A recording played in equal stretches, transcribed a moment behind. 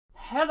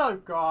Hello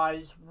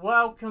guys,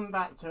 welcome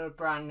back to a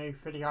brand new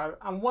video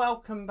and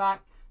welcome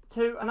back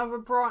to another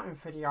Brighton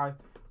video.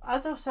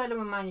 As I said in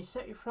my Man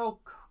City vlog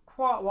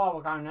quite a while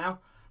ago now,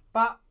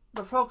 but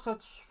the vlogs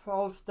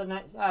of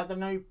the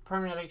new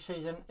Premier League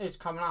season is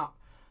coming up.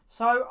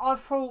 So I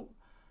thought,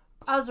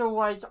 as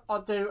always,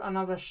 I'll do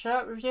another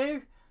shirt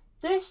review.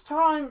 This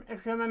time,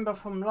 if you remember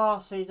from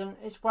last season,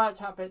 it's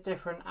worked out a bit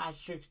different,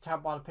 as you can tell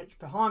by the picture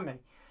behind me.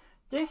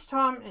 This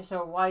time it's a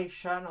away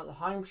shirt, not the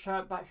home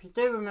shirt, but if you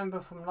do remember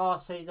from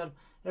last season,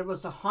 it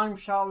was the home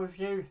shirt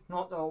review,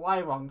 not the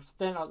away one, because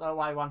I didn't like the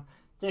away one.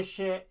 This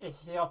year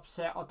it's the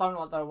opposite. I don't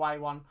like the away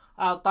one.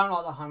 I don't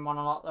like the home one,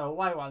 I like the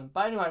away one.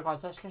 But anyway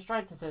guys, let's get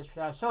straight into this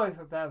video. Sorry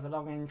for a bit of a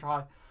long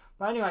intro.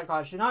 But anyway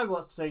guys, you know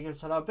what to do. Give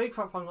it a big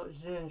fat thumbs up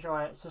if you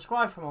enjoy it.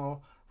 Subscribe for more.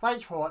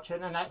 Thanks for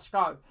watching and let's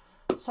go.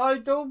 So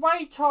the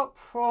away top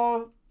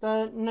for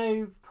the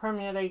new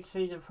Premier League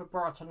season for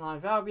Brighton and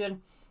Hove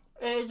Albion,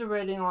 it is a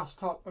really nice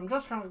top. I'm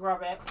just going to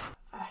grab it.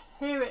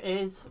 Here it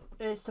is.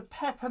 It's the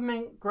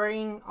peppermint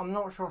green. I'm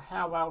not sure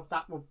how well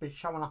that will be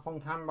showing up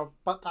on camera,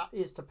 but that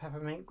is the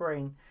peppermint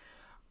green.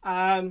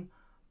 The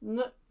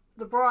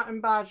Brighton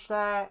badge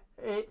there,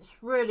 it's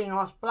really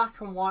nice,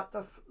 black and white.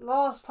 The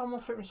last time I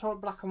think we saw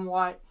it black and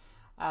white,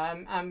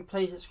 and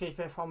please excuse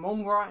me if I'm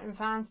on Brighton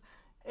fans,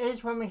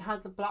 is when we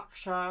had the black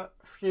shirt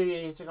a few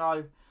years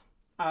ago.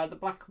 The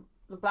black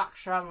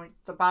shirt,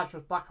 the badge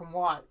was black and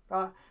white,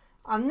 but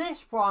and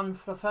this one,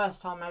 for the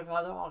first time ever,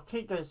 I'll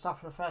keep doing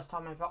stuff for the first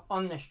time ever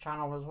on this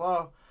channel as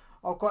well.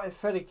 I've got it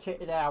fully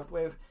kitted out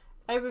with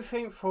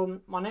everything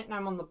from my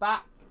nickname on the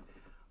back,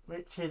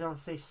 which is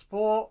obviously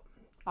Sport.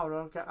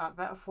 I'll get that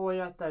better for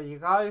you. There you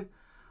go.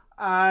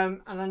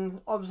 And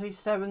then obviously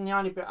 7, the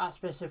only bit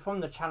that's missing from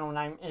the channel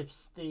name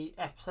is the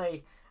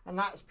FC. And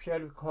that's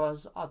purely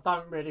because I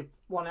don't really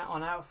want it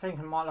on it. I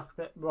think it might look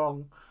a bit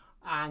wrong.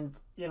 And,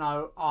 you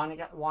know, I only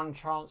get one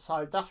chance.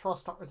 So that's why I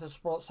stuck with the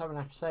Sport 7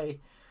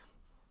 FC.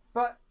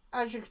 But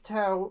as you can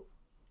tell,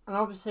 and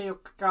obviously you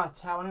can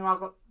tell anyway, I've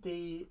got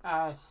the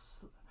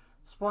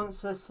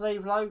sponsor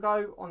sleeve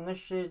logo on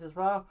this year's as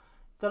well.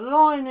 The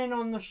lining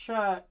on the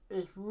shirt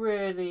is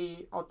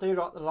really, I do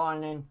like the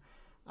lining,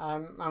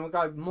 and we'll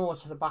go more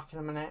to the back in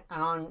a minute.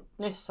 And on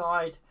this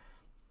side,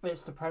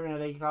 it's the Premier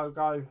League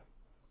logo.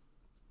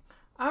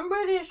 And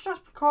really it's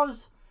just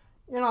because,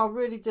 you know, I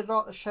really did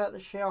like the shirt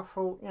this year. I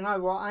thought, you know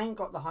what, I ain't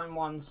got the home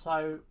one,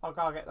 so I'll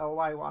go get the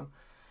away one.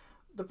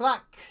 The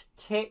black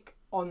tick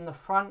on the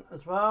front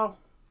as well,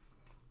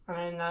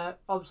 and then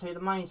obviously the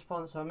main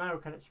sponsor,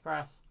 American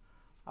Express.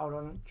 Hold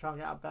on, try and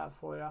get that better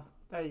for you.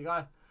 There you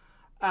go.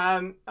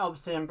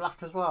 Obviously in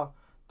black as well.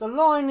 The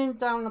lining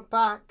down the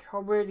back I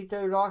really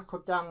do like,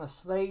 or down the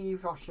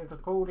sleeve I should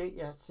have called it.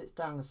 Yes, it's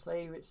down the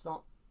sleeve, it's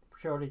not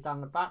purely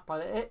down the back,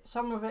 but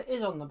some of it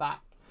is on the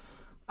back.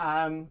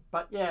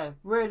 But yeah,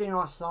 really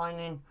nice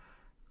lining,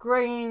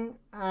 green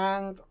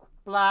and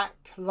black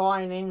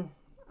lining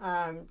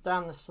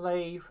down the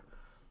sleeve.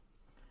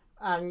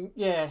 And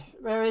yeah,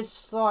 there is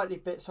slightly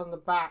bits on the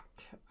back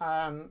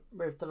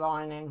with the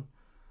lining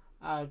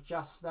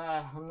just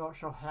there. I'm not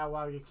sure how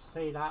well you can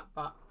see that,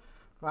 but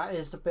that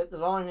is the bit, the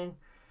lining.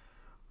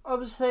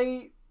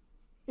 Obviously,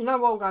 you know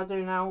what I'm going to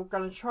do now? I'm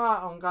going to try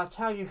it on, I'm going to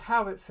tell you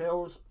how it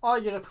feels. Are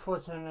you looking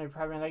forward to the new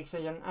Premier League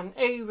season? And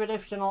even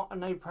if you're not a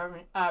new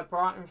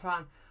Brighton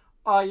fan,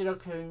 are you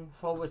looking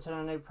forward to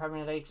the new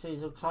Premier League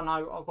season? Because I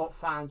know I've got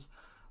fans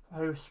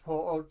who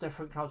support all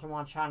different clubs on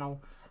my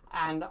channel,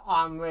 and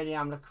I really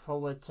am looking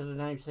forward to the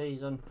new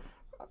season.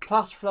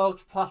 Plus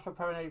vlogs, plus my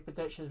Premier League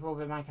predictions will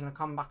be making a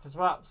comeback as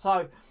well.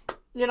 So,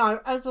 you know,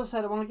 as I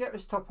said, I want to get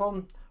this top on.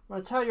 I'm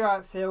going to tell you how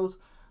it feels.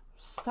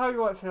 Tell you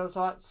what it feels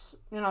like,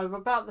 you know,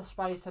 about the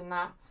space and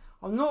that.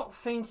 I'm not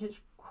think it's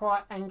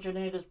quite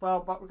engineered as well,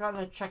 but we're going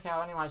to check it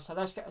out anyway. So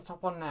let's get the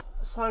top on now.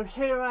 So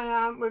here I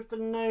am with the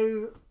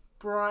new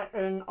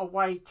Brighton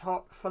away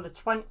top for the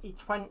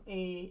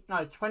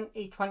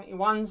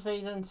 2021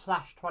 season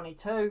 /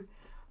 22.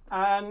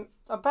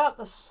 About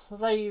the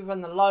sleeve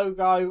and the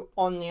logo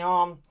on the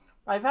arm,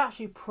 they've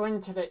actually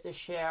printed it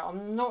this year.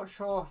 I'm not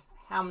sure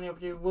how many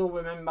of you will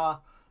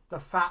remember the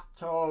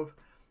fact of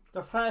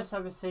the first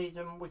ever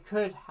season we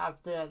could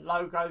have the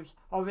logos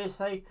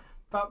obviously,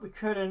 but we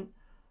couldn't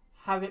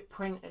have it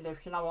printed,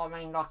 if you know what I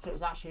mean. Like, it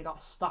was actually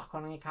like stuck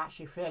on and you can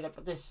actually feel it,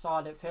 but this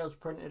side it feels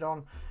printed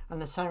on,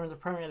 and the same as the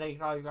Premier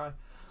League logo.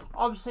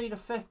 Obviously the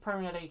 5th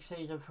Premier League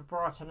season for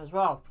Brighton as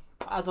well.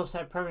 As I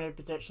said, Premier League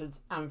predictions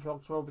and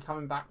vlogs will be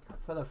coming back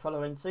for the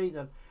following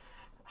season.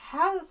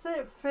 How does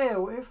it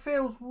feel? It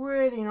feels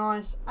really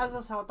nice. As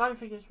I said, I don't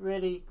think it's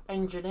really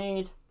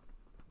engineered.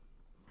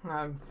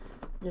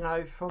 You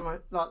know, from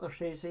like the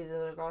few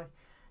seasons ago.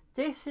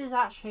 This is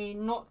actually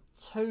not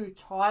too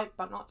tight,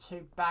 but not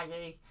too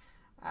baggy.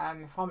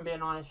 If I'm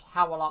being honest,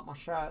 how I like my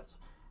shirts.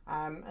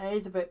 It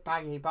is a bit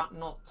baggy, but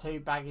not too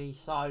baggy.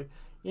 So,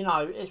 you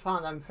know, it's one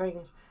of them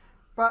things.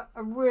 But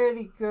a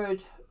really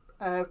good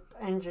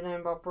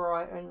engineering by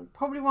Brighton.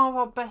 Probably one of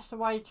our best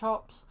away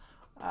tops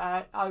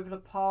over the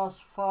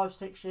past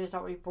 5-6 years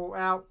that we brought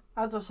out.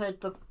 As I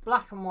said, the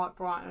black and white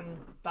Brighton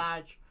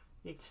badge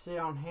you can see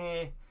on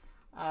here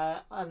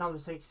and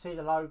obviously you can see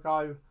the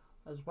logo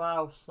as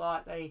well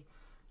slightly.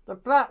 The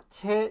black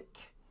tick,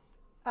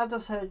 as I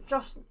said,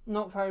 just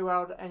not very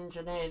well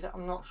engineered.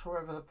 I'm not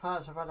sure whether the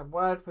players have had a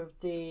word with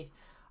the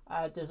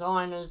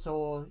designers,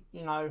 or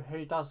you know,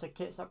 who does the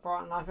kits at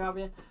Brighton and Hove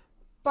Albion.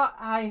 But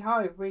hey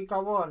ho, we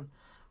go on.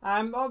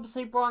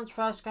 Obviously Brighton's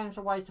first game's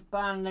away to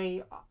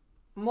Burnley.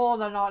 More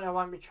than likely I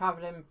won't be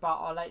travelling, but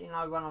I'll let you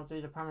know when I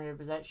do the Premier League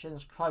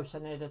predictions closer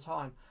near the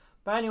time.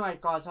 But anyway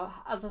guys,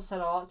 as I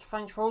said, I'd like to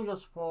thank you for all your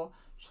support,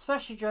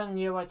 especially during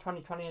the Euro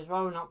 2020 as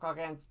well. We're not going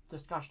to get into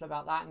discussion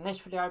about that in this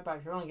video, but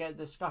if you want to get a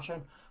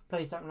discussion,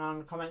 please let me know in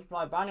the comments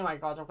below. But anyway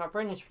guys, I've got to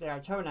bring this video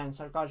to an end,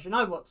 so guys, you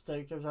know what to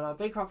do. Give it a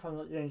big thumbs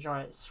up if you enjoy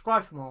it,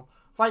 subscribe for more.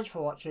 Thanks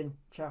for watching,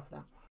 ciao for now.